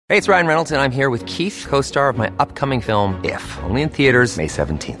Hey, it's Ryan Reynolds, and I'm here with Keith, co-star of my upcoming film, If, only in theaters May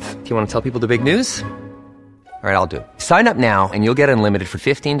 17th. Do you want to tell people the big news? All right, I'll do it. Sign up now and you'll get unlimited for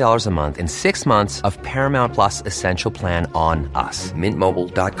 $15 a month and 6 months of Paramount Plus Essential Plan on us.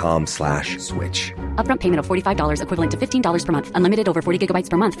 MintMobile.com/switch. Upfront payment of $45 equivalent to $15 per month. Unlimited over 40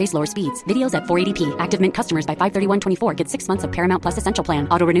 gigabytes per month. Face lower speeds. Videos at 480p. Active Mint customers by 531.24 get 6 months of Paramount Plus Essential Plan.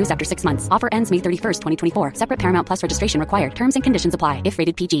 Auto renews after 6 months. Offer ends May 31st, 2024. Separate Paramount Plus registration required. Terms and conditions apply if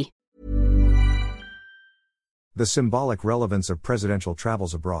rated PG. The symbolic relevance of presidential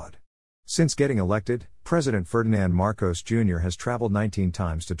travels abroad. Since getting elected, President Ferdinand Marcos Jr. has traveled 19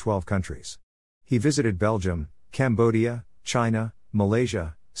 times to 12 countries. He visited Belgium, Cambodia, China,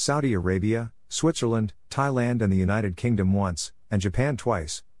 Malaysia, Saudi Arabia, Switzerland, Thailand and the United Kingdom once, and Japan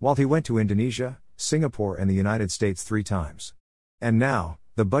twice, while he went to Indonesia, Singapore and the United States 3 times. And now,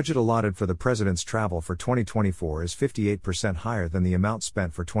 the budget allotted for the president's travel for 2024 is 58% higher than the amount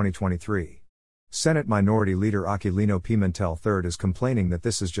spent for 2023. Senate Minority Leader Aquilino Pimentel III is complaining that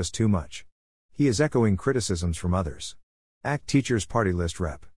this is just too much. He is echoing criticisms from others. ACT Teachers Party List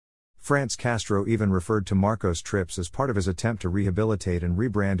Rep. France Castro even referred to Marcos' trips as part of his attempt to rehabilitate and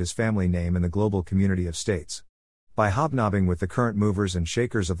rebrand his family name in the global community of states. By hobnobbing with the current movers and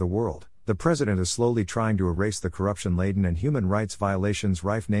shakers of the world, the president is slowly trying to erase the corruption-laden and human rights violations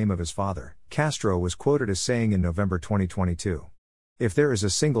rife name of his father, Castro was quoted as saying in November 2022. If there is a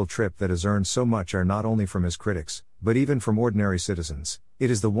single trip that has earned so much ire not only from his critics, but even from ordinary citizens,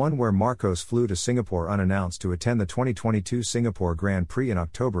 it is the one where Marcos flew to Singapore unannounced to attend the 2022 Singapore Grand Prix in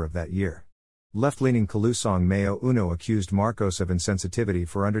October of that year. Left-leaning Kalusong Mayo Uno accused Marcos of insensitivity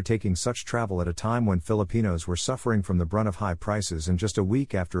for undertaking such travel at a time when Filipinos were suffering from the brunt of high prices and just a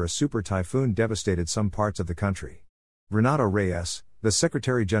week after a super typhoon devastated some parts of the country. Renato Reyes, the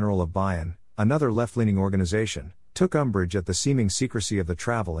Secretary General of Bayan, another left-leaning organization, took umbrage at the seeming secrecy of the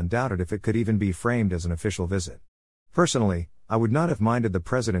travel and doubted if it could even be framed as an official visit. Personally, I would not have minded the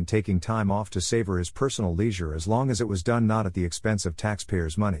president taking time off to savor his personal leisure as long as it was done not at the expense of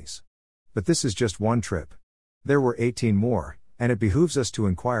taxpayers' monies. But this is just one trip. There were 18 more, and it behooves us to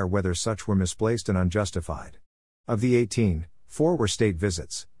inquire whether such were misplaced and unjustified. Of the 18, 4 were state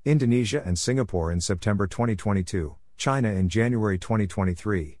visits: Indonesia and Singapore in September 2022, China in January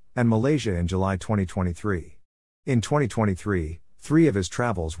 2023, and Malaysia in July 2023. In 2023, 3 of his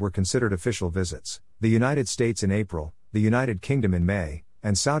travels were considered official visits: the United States in April, the United Kingdom in May,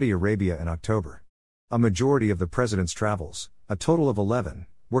 and Saudi Arabia in October. A majority of the president's travels, a total of 11,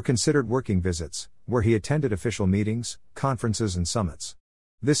 were considered working visits, where he attended official meetings, conferences and summits.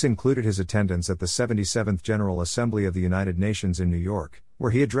 This included his attendance at the 77th General Assembly of the United Nations in New York, where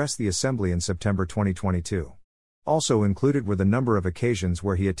he addressed the Assembly in September 2022. Also included were the number of occasions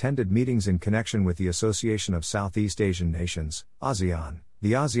where he attended meetings in connection with the Association of Southeast Asian Nations, ASEAN,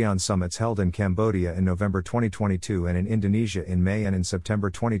 the ASEAN summits held in Cambodia in November 2022 and in Indonesia in May and in September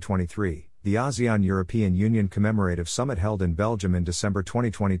 2023, the ASEAN European Union Commemorative Summit held in Belgium in December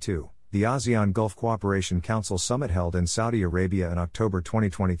 2022, the ASEAN Gulf Cooperation Council Summit held in Saudi Arabia in October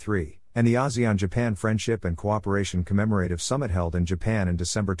 2023, and the ASEAN Japan Friendship and Cooperation Commemorative Summit held in Japan in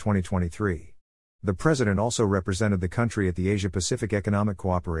December 2023. The president also represented the country at the Asia-Pacific Economic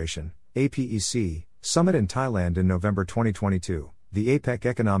Cooperation, APEC, Summit in Thailand in November 2022, the APEC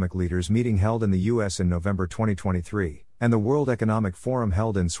Economic Leaders Meeting held in the U.S. in November 2023, and the World Economic Forum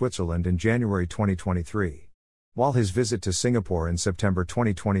held in Switzerland in January 2023. While his visit to Singapore in September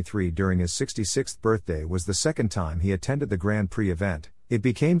 2023 during his 66th birthday was the second time he attended the Grand Prix event, it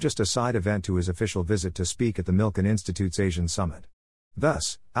became just a side event to his official visit to speak at the Milken Institute's Asian Summit.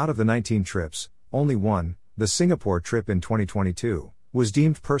 Thus, out of the 19 trips, only one, the Singapore trip in 2022, was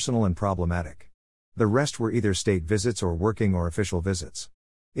deemed personal and problematic. The rest were either state visits or working or official visits.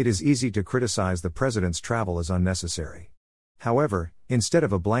 It is easy to criticize the president's travel as unnecessary. However, instead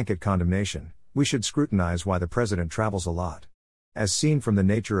of a blanket condemnation, we should scrutinize why the president travels a lot. As seen from the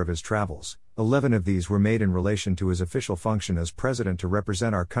nature of his travels, 11 of these were made in relation to his official function as president to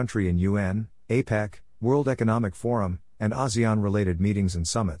represent our country in UN, APEC, World Economic Forum, and ASEAN-related meetings and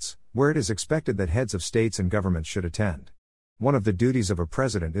summits, where it is expected that heads of states and governments should attend. One of the duties of a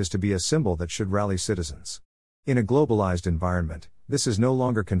president is to be a symbol that should rally citizens. In a globalized environment, this is no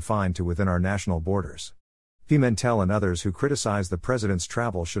longer confined to within our national borders. Pimentel and others who criticize the president's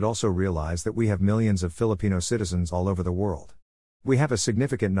travel should also realize that we have millions of Filipino citizens all over the world. We have a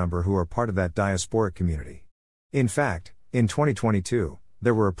significant number who are part of that diasporic community. In fact, in 2022,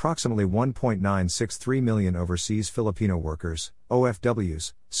 there were approximately 1.963 million overseas Filipino workers,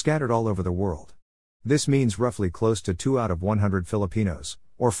 OFWs, scattered all over the world. This means roughly close to 2 out of 100 Filipinos,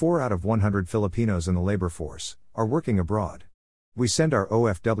 or 4 out of 100 Filipinos in the labor force, are working abroad. We send our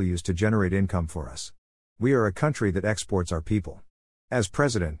OFWs to generate income for us. We are a country that exports our people. As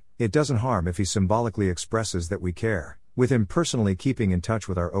president, it doesn't harm if he symbolically expresses that we care, with him personally keeping in touch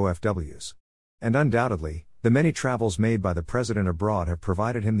with our OFWs. And undoubtedly, the many travels made by the president abroad have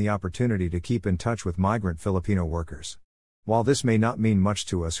provided him the opportunity to keep in touch with migrant Filipino workers. While this may not mean much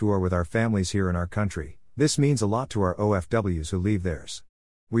to us who are with our families here in our country, this means a lot to our OFWs who leave theirs.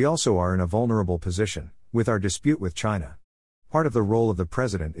 We also are in a vulnerable position, with our dispute with China. Part of the role of the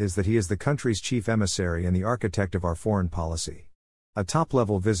president is that he is the country's chief emissary and the architect of our foreign policy. A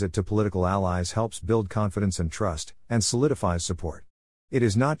top-level visit to political allies helps build confidence and trust, and solidifies support. It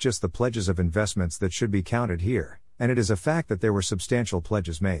is not just the pledges of investments that should be counted here, and it is a fact that there were substantial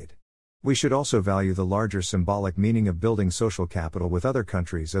pledges made. We should also value the larger symbolic meaning of building social capital with other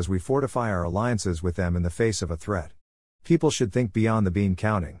countries as we fortify our alliances with them in the face of a threat. People should think beyond the bean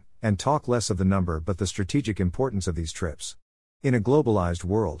counting, and talk less of the number but the strategic importance of these trips. In a globalized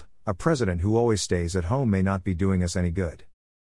world, a president who always stays at home may not be doing us any good.